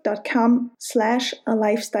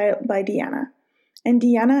facebook.com/alifestylebydijana. And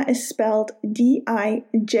Dijana is spelled Dijana.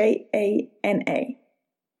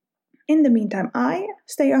 In the meantime, I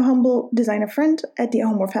stay your humble designer friend at the A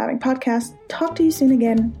Home Worth Having podcast. Talk to you soon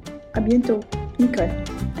again. A bientôt, Nicole.